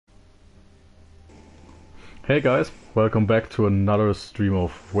Hey guys, welcome back to another stream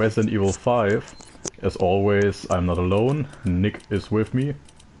of Resident Evil 5. As always, I'm not alone. Nick is with me.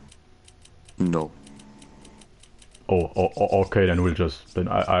 No. Okay, then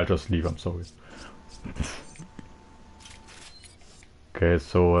I'll just leave. I'm sorry. Okay,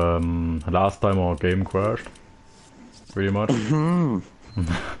 so last time our game crashed, pretty much.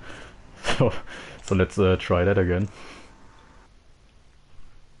 so so let's try that again.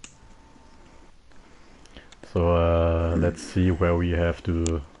 So let's see where we have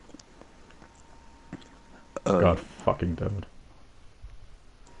to. God fucking damn it!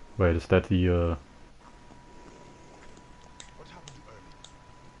 Wait, is that the?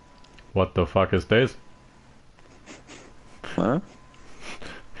 What the fuck is this? Huh?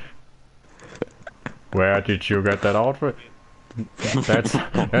 Where did you get that outfit? That's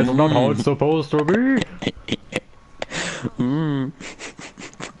not how it's supposed to be.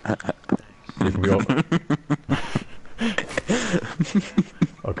 Did we all...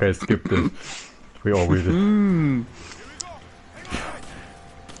 Okay, skip this. We all read it.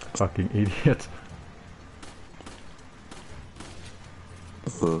 Fucking idiot.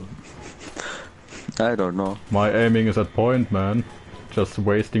 I don't know. My aiming is at point, man. Just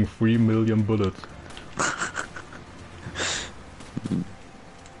wasting 3 million bullets.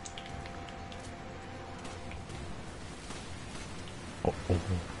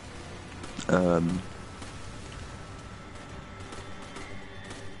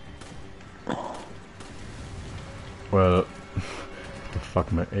 Well, the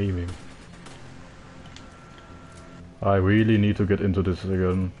fuck am I aiming? I really need to get into this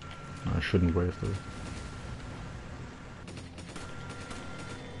again. I shouldn't waste it.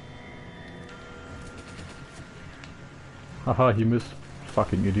 Haha, he missed.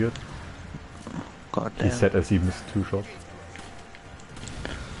 Fucking idiot. God damn. He said as he missed 2 shots.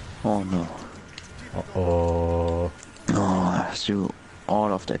 Oh no. Uh-oh. Oh, I have to do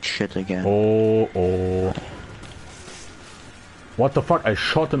all of that shit again. Oh. What the fuck? I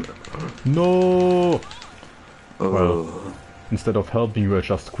shot him. No! Well, instead of helping you, I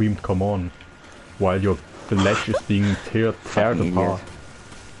just screamed, come on. While your flesh is being teared apart.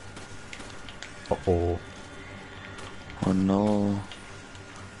 Uh-oh. Oh no.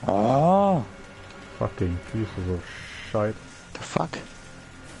 Oh! Fucking pieces of shite. The fuck?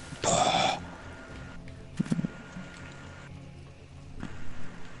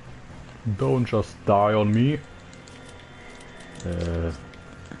 Don't just die on me.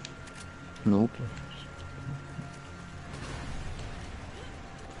 Nope.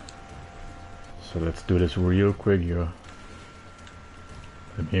 So let's do this real quick here.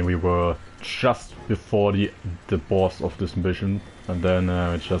 I mean, we were just before the boss of this mission, and then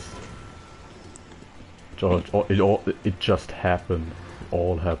it just happened. It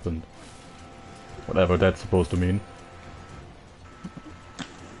all happened. Whatever that's supposed to mean.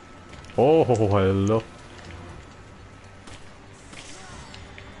 Oh, hello.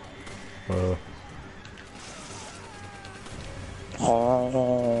 Oh.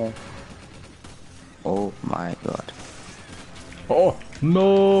 Oh my god. Oh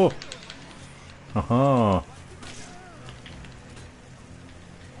no! Aha!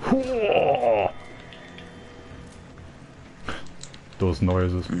 Those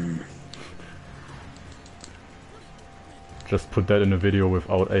noises. Just put that in a video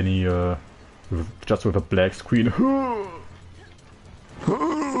without any, just with a black screen.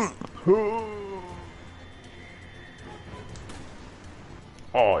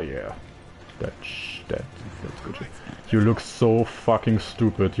 Oh yeah, that's good. You look so fucking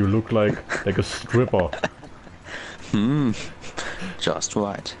stupid. You look like a stripper. Just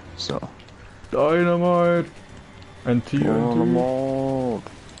right. So. Dynamite and TNT.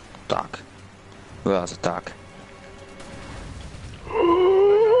 Duck. Where's the duck?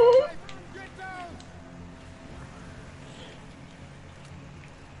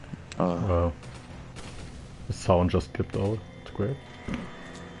 Wow. The sound just clipped out. It's great.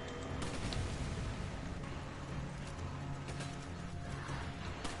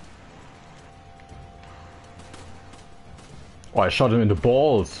 Oh, I shot him in the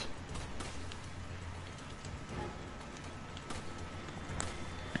balls.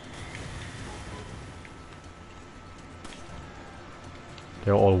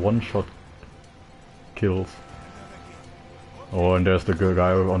 They're all one-shot kills. Oh, and there's the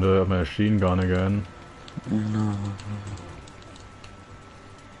guy on the machine gun again. No.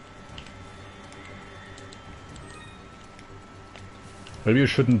 Maybe you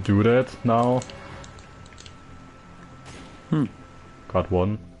shouldn't do that now. Got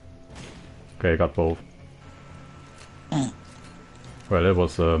one. Okay, got both. Well, it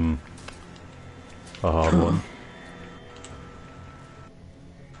was A hard one.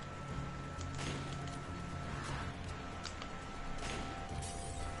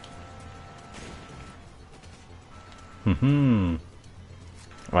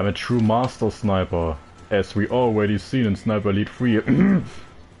 I'm a true master sniper, as we already seen in Sniper Elite 3.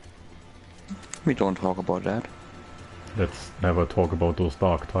 We don't talk about that. Let's never talk about those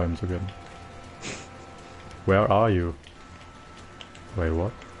dark times again. Where are you? Wait,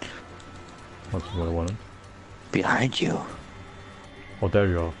 what? That's what I wanted. Behind you. Oh, there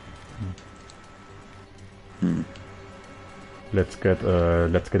you are. Let's get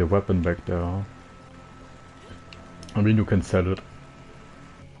a weapon back there, huh? I mean, you can sell it.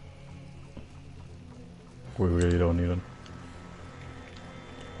 We really don't need it.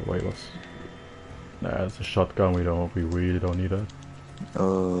 Wait, what's... Nah, it's a shotgun, we really don't need it.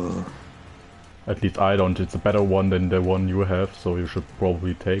 At least I don't, it's a better one than the one you have, so you should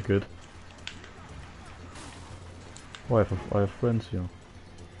probably take it. Oh, I have friends here.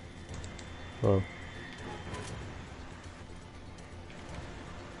 Oh.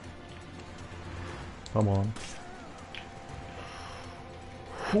 Come on.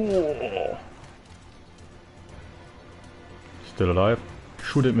 Still alive?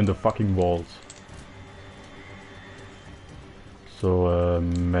 Shoot him in the fucking walls. So,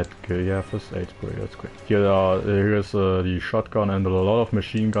 medkit, yeah, first aid spray, that's great. Here's the shotgun and a lot of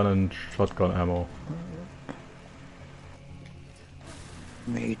machine gun and shotgun ammo.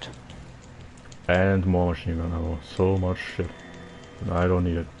 Meat. And more machine gun ammo. So much shit. I don't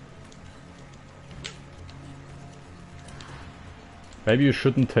need it. Maybe you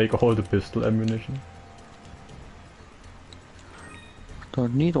shouldn't take all the pistol ammunition.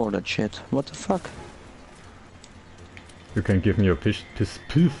 Don't need all that shit. What the fuck? You can give me your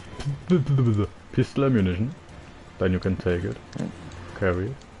pistol ammunition. Then you can take it. Carry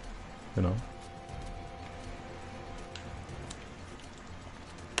it. You know.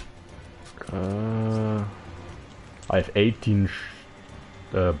 I have 18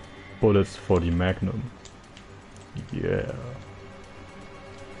 bullets for the Magnum. Yeah.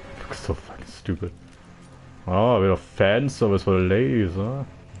 Looks so fucking stupid. Oh, a bit of fan service for the ladies, huh?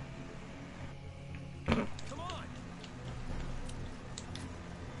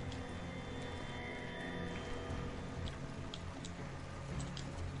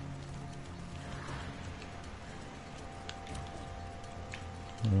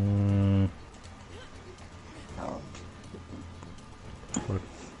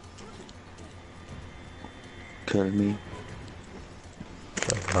 Kill me.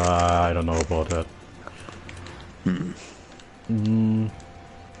 I don't know about that.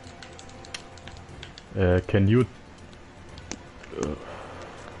 Can you...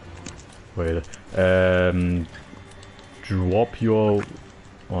 wait. Drop your...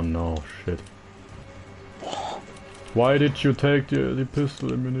 Oh no, shit. Why did you take the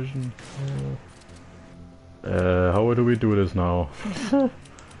pistol ammunition? How do we do this now?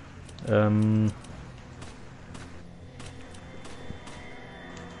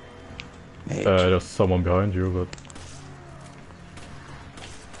 There's someone behind you, but...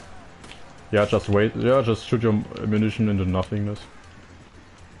 Yeah, just wait. Yeah, just shoot your ammunition into nothingness.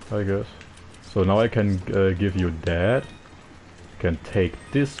 I guess. So now I can give you that. You can take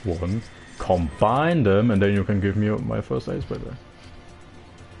this one, combine them, and then you can give me my first aid spray.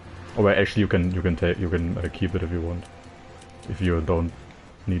 Oh, wait, actually, you can keep it if you want, if you don't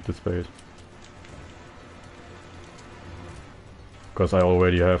need the space. Because I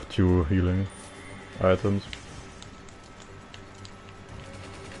already have 2 healing items.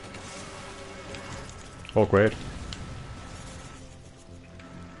 Oh great.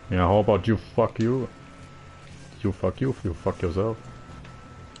 Yeah, how about you fuck you? You fuck you, you fuck yourself.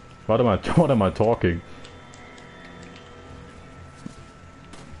 What am I talking?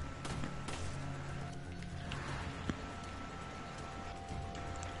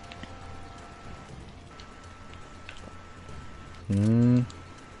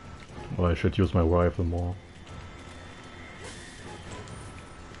 Well, I should use my rifle more.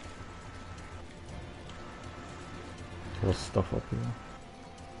 There's stuff up here.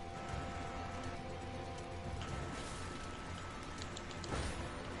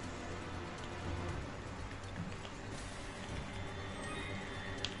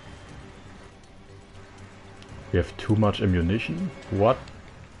 We have too much ammunition? What?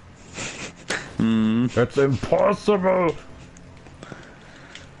 That's impossible!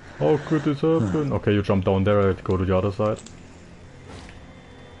 How could this happen? Okay, you jump down there and go to the other side.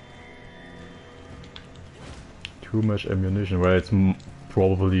 Too much ammunition. Well, it's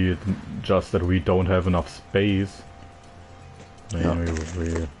probably just that we don't have enough space. Maybe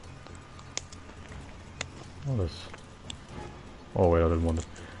we... Oh, this. Oh wait, I didn't want it.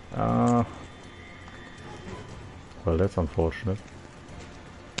 Well, that's unfortunate.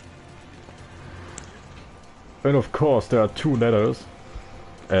 And of course, there are 2 letters.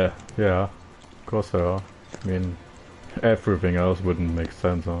 Yeah, of course there are. I mean, everything else wouldn't make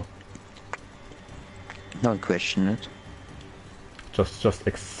sense, huh? Don't question it. Just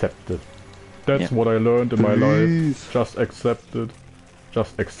accept it. That's Yeah. what I learned in my life. Believe. Just accept it.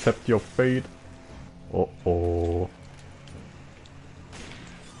 Just accept your fate. Uh-oh.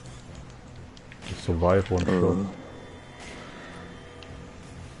 You survive one shot.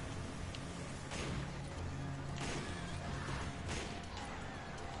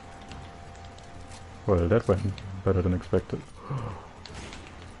 Well, that went better than expected.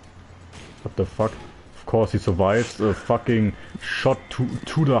 What the fuck? Of course he survives a fucking shot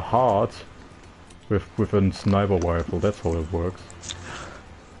to the heart with a sniper rifle. That's how it works.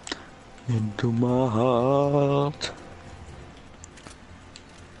 Into my heart.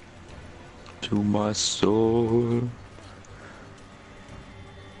 To my soul.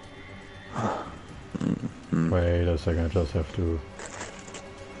 Wait a second, I just have to...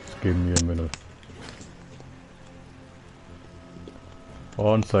 Just give me a minute.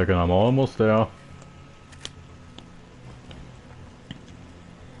 1 second, I'm almost there.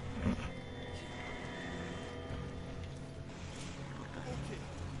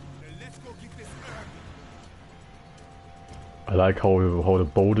 I like how the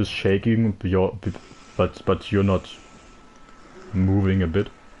boat is shaking, but you're not moving a bit.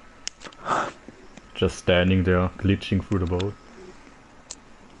 Just standing there, glitching through the boat.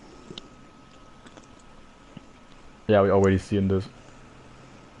 Yeah, we already seen this.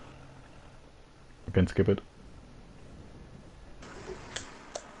 We can skip it.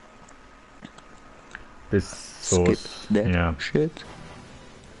 This Skip source, that yeah. shit.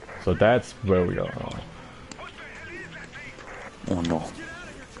 So that's where we are now. Oh no.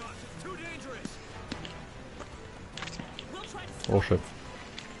 Oh shit.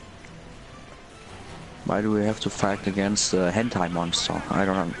 Why do we have to fight against the hentai monster? I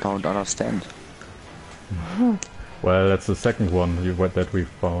don't understand. Well, that's the second one that we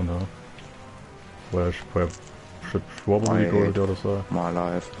found, huh? Well, should probably go to the other side. My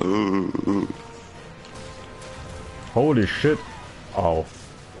life. Holy shit! Ow.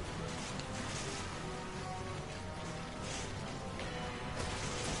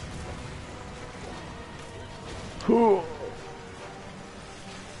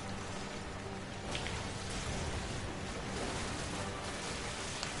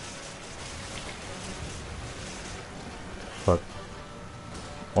 Fuck.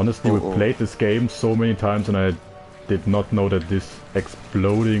 Honestly, we played this game so many times and I did not know that this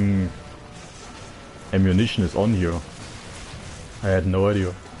exploding ammunition is on here. I had no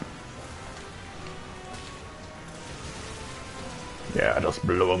idea. Yeah, just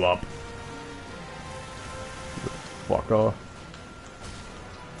blow him up. Fucker.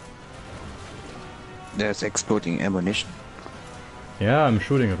 There's exploding ammunition. Yeah, I'm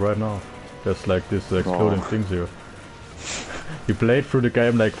shooting it right now. There's like this exploding things here. We played through the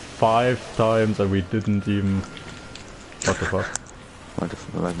game like 5 times and we didn't even... What the fuck?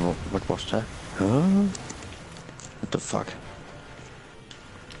 What was that? Huh? What the fuck?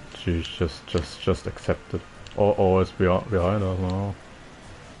 Jeez, just accept it. Oh, it's behind us now.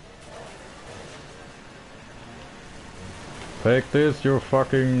 Take this, you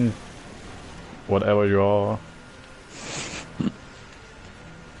fucking... whatever you are. I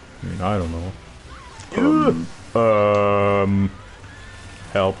mean, I don't know.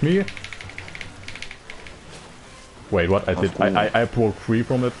 Help me? Wait, what? I broke free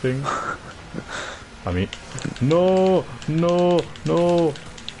from that thing? I mean... No!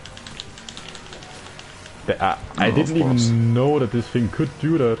 I didn't even know that this thing could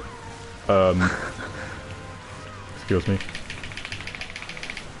do that. Excuse me.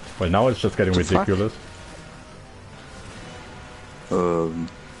 Well, now it's just getting ridiculous.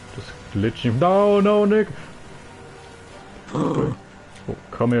 Just glitching. No, Nick! Okay. Oh,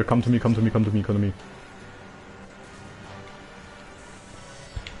 come here, come to me.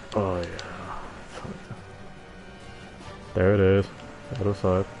 Oh yeah. There it is. The other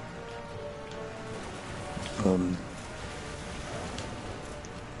side.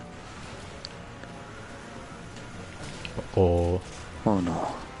 Oh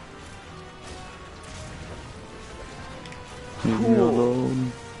no. Leave me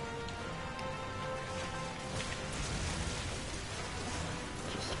alone.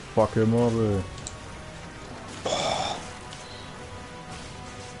 Just fuck him over.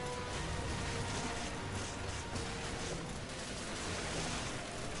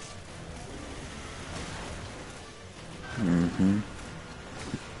 Mm-hmm.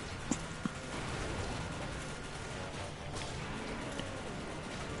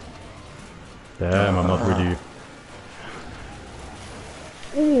 Damn, I'm not really...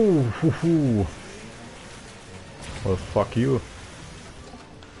 Ooh, hoo, hoo. Well, fuck you.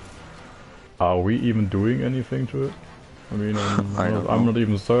 Are we even doing anything to it? I mean, I'm not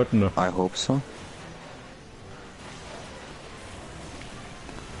even certain. I hope so.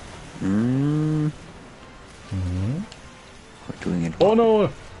 We're doing it. Oh no!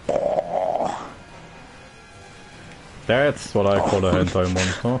 Oh. That's what I call a hentai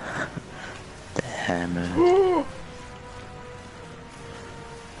monster. Damn it.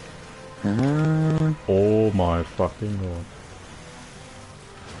 Oh my fucking god.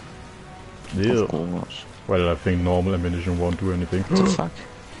 Ew. Of course. Well, I think normal ammunition won't do anything. What the fuck?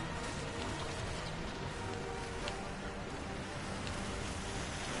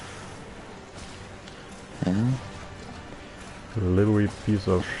 Yeah. Little piece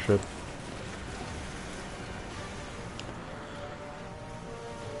of shit.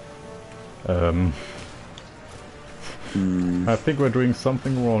 I think we're doing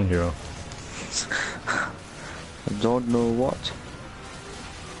something wrong here. I don't know what.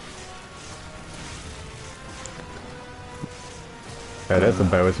 Yeah, that's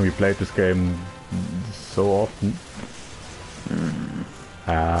embarrassing. We played this game so often.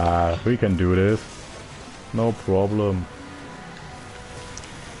 We can do this. No problem.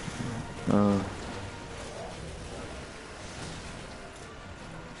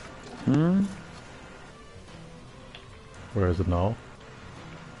 Where is it now?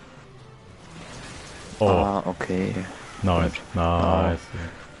 Oh, okay. nice, nice.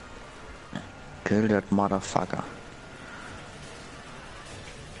 Kill that motherfucker.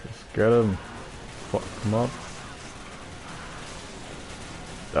 Just get him. Fuck him up.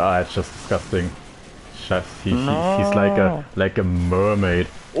 Ah, it's just disgusting. He's like a mermaid.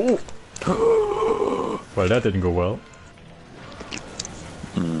 Oh. Well, that didn't go well.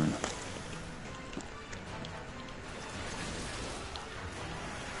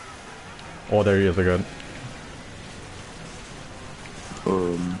 Oh, there he is again.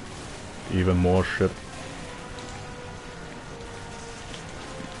 Even more shit.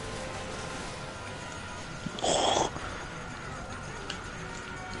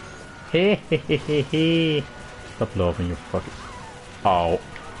 Hehehehe. Stop laughing, you fuck. Ow.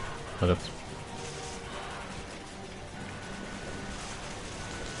 Oh, that's...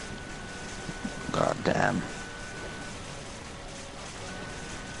 God damn.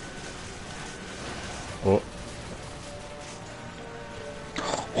 Oh.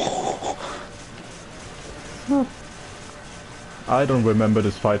 I don't remember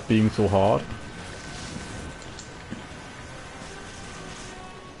this fight being so hard.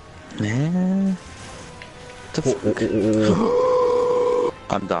 Yeah.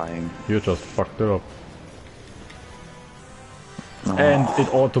 I'm dying. You just fucked it up. And it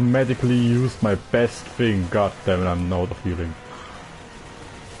automatically used my best thing. God damn it, I'm out of healing.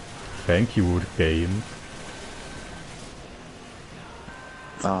 Thank you, game.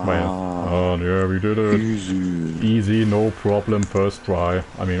 Oh yeah, we did it. Easy. Easy, no problem, first try.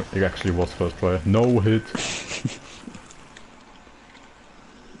 I mean, it actually was first try. No hit. Tell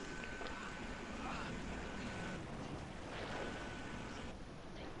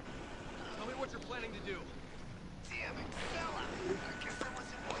me what you're planning to do. Damn it, Bella. I guess that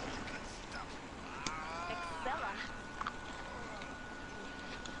wasn't what you good stuff. Excella.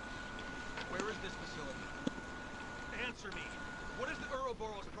 Where is this facility? Answer me. What is the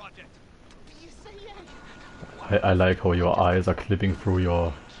Ouroboros project? You say yes. I like how your eyes are clipping through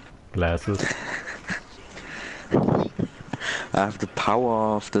your glasses. I have the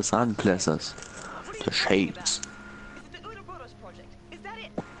power of the sunglasses. The shades. Is it the Ouroboros project? Is that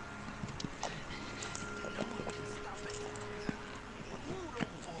it?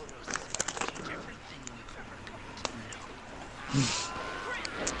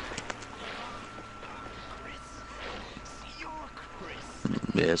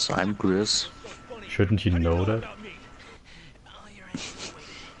 Yes, I'm Chris. Shouldn't you know that?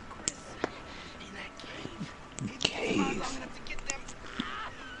 Cave.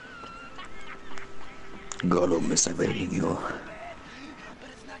 Gollum is awaiting you.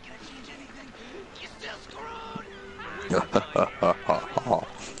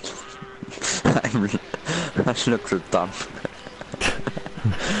 I look so dumb.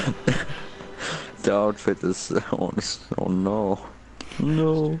 The outfit is oh no.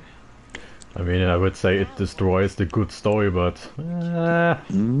 No. I mean, I would say it destroys the good story, but... I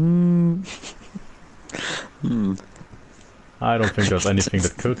don't think there's anything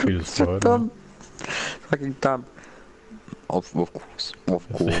that could be destroyed. Dumb. Fucking dumb. Of course. Of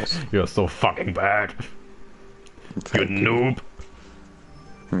course. You're so fucking bad. You Thank noob.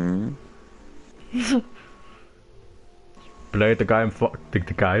 Hmm. Played the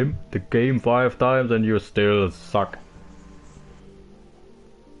game 5 times and you still suck.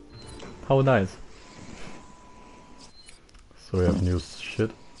 How nice. So we have new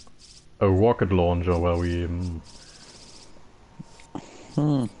shit. A rocket launcher where we...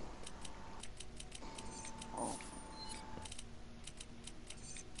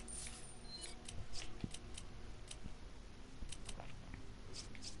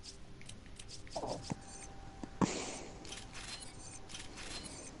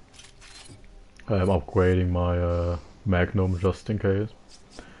 I'm upgrading my Magnum just in case.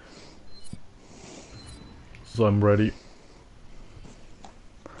 So I'm ready.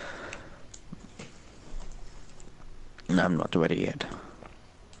 I'm not ready yet.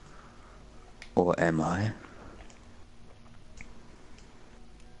 Or am I?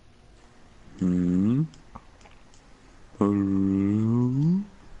 Hmm? Hello?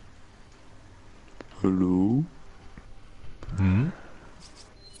 Hello? Hmm?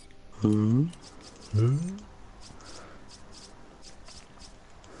 Huh?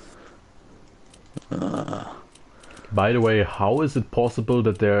 By the way, how is it possible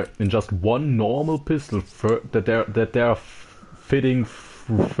that they're in just one normal pistol that they're fitting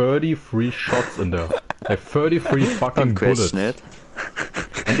 33 shots in there? Like 33 fucking Don't bullets. question it.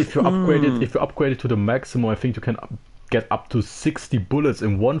 And if you upgrade it to the maximum, I think you can get up to 60 bullets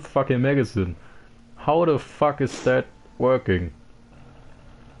in one fucking magazine. How the fuck is that working?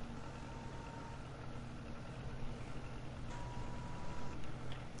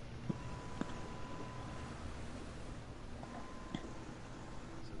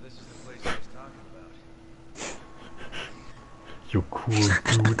 So this is the place I was talking about. You cool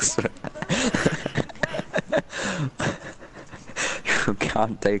dude. You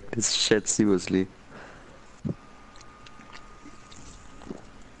can't take this shit seriously.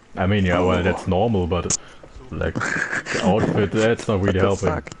 I mean, yeah, well, that's normal, but like the outfit, that's not really helping.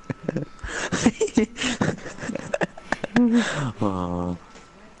 Fuck.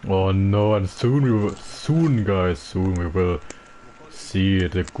 Oh no, and soon guys, we will see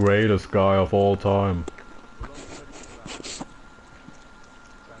the greatest guy of all time.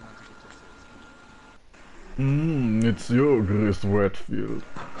 It's you, Chris Redfield.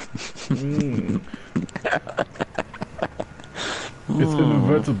 It's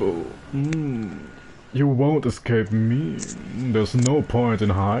inevitable. You won't escape me. There's no point in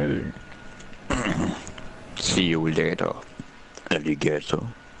hiding. See you later, alligator.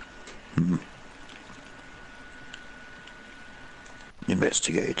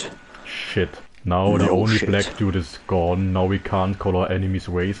 Investigate. Shit. Now the No only shit. black dude is gone. Now we can't call our enemies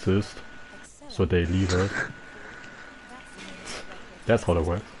racist. So they leave us. That's how that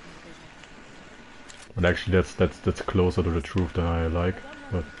works. But actually that's closer to the truth than I like.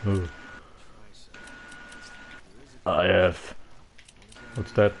 But I have...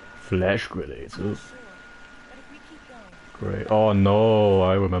 What's that? Flash grenades. Ugh. Great. Oh no,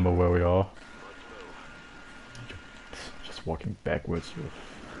 I remember where we are. Just walking backwards, you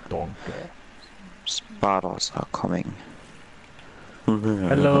donkey. Spiders are coming.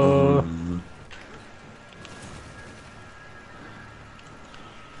 Hello!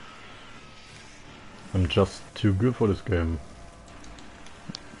 I'm just too good for this game.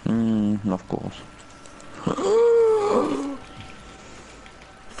 Of course.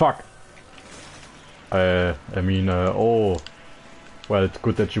 Fuck! I mean, oh... Well, it's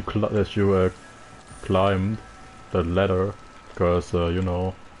good that you climbed the ladder, because, you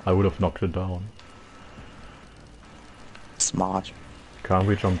know, I would have knocked it down. Smart. Can't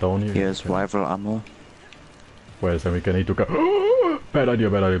we jump down here? Here's rifle ammo. Wait a second, we can need to go... Bad idea,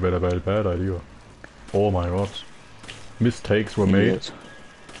 bad idea, bad idea. Oh my god. Mistakes were made. Yes.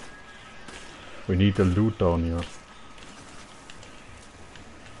 We need the loot down here.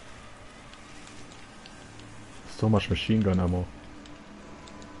 So much machine gun ammo.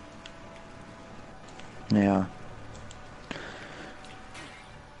 Yeah.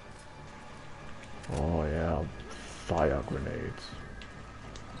 Oh yeah, fire grenades.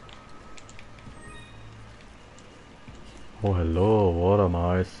 Oh hello, what am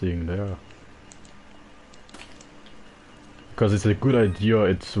I seeing there? Because it's a good idea,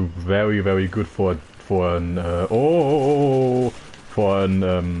 it's very good for a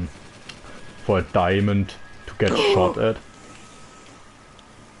diamond to get shot at.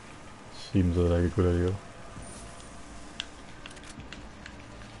 Seems like a good idea.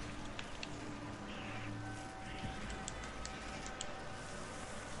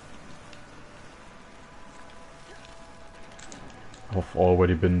 I've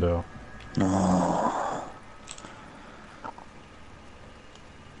already been there. No.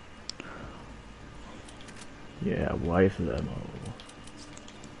 Yeah, rifle ammo.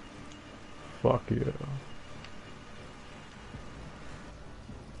 Fuck yeah.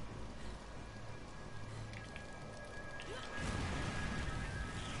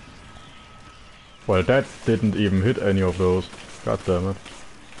 Well, that didn't even hit any of those. God damn it.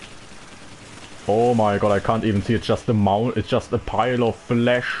 Oh my god, I can't even see. It's just a mount. It's just a pile of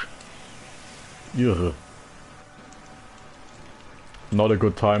flesh. Ugh. Not a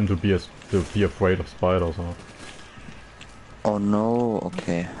good time to be afraid of spiders, huh? Oh no.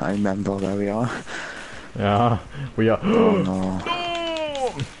 Okay, I remember where we are. Yeah, we are. Oh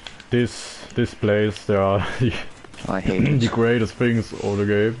no. This place, there are I hate the it. greatest things of the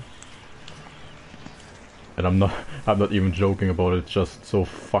game. And I'm not even joking about it. It's just so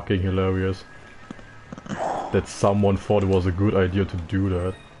fucking hilarious that someone thought it was a good idea to do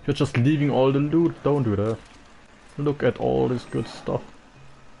that. You're just leaving all the loot. Don't do that. Look at all this good stuff.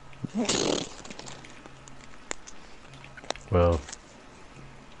 Well,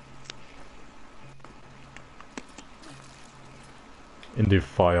 in the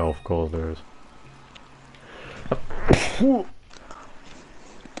fire, of course, there is.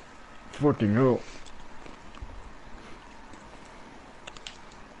 Fucking hell.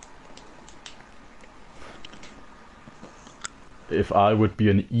 If I would be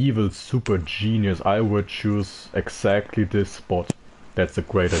an evil super genius, I would choose exactly this spot. That's a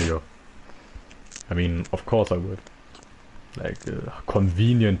great idea. I mean, of course I would. Like,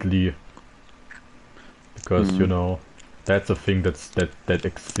 conveniently. Because, you know, that's a thing that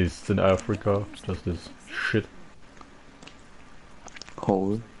exists in Africa. Just this shit.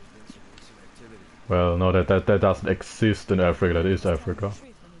 Hole. Well, no, that doesn't exist in Africa. That is Africa.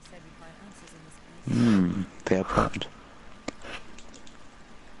 Fair point.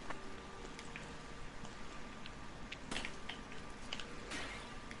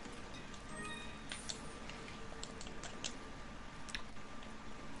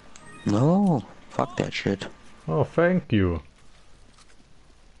 No, fuck that shit. Oh, thank you.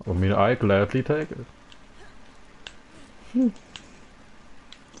 I mean, I gladly take it.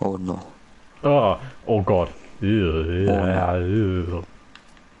 Oh no. Oh god. Ew, yeah, ew.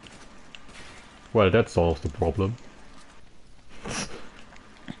 Well, that solves the problem. Hurry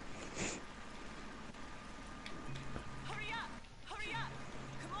up! Hurry up!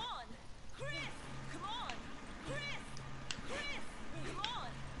 Come on! Chris! Come on! Chris! Chris! Come on!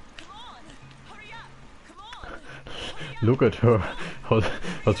 Come on! Hurry up! Come on! Hurry up! Look at her. How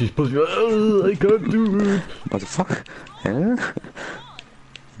she's pushing. I can't do it. What the fuck? Huh?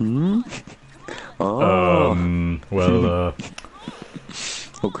 Hmm? Oh. Well,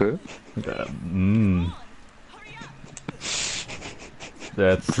 Okay.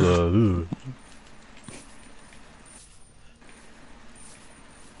 that's, oh,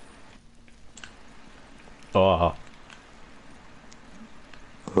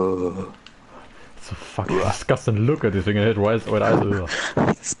 it's a fucking disgusting look at this thing and it right eyes.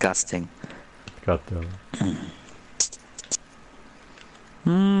 Disgusting. God damn.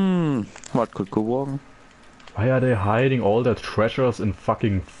 What could go wrong? Why are they hiding all their treasures in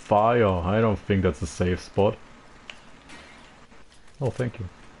fucking fire? I don't think that's a safe spot. Oh, thank you.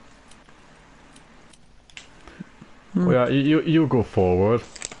 Oh yeah, you go forward,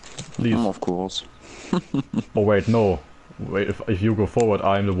 please. Of course. Oh wait, no. Wait, if you go forward,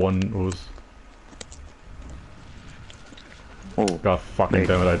 I'm the one who's... Oh. God fucking Wait.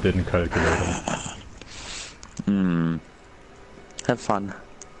 damn it, I didn't calculate it. Have fun.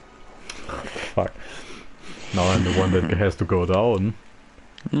 Fuck. Now I'm the one that has to go down.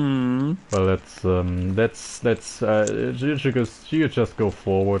 Well, you just go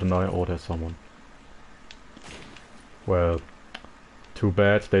forward and oh, there's someone. Well, too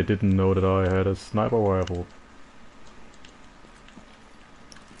bad they didn't know that I had a sniper rifle.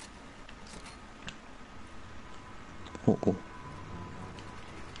 Oh, oh.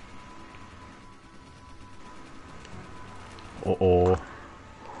 Uh-oh.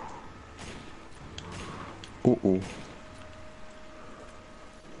 Oh, oh.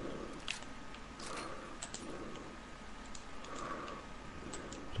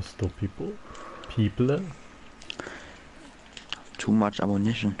 Just two people. People? Too much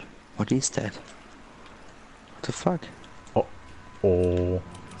ammunition. What is that? What the fuck? Oh. Oh.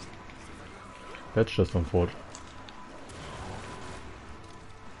 That's just unfortunate.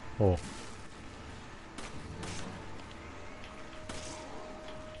 Oh.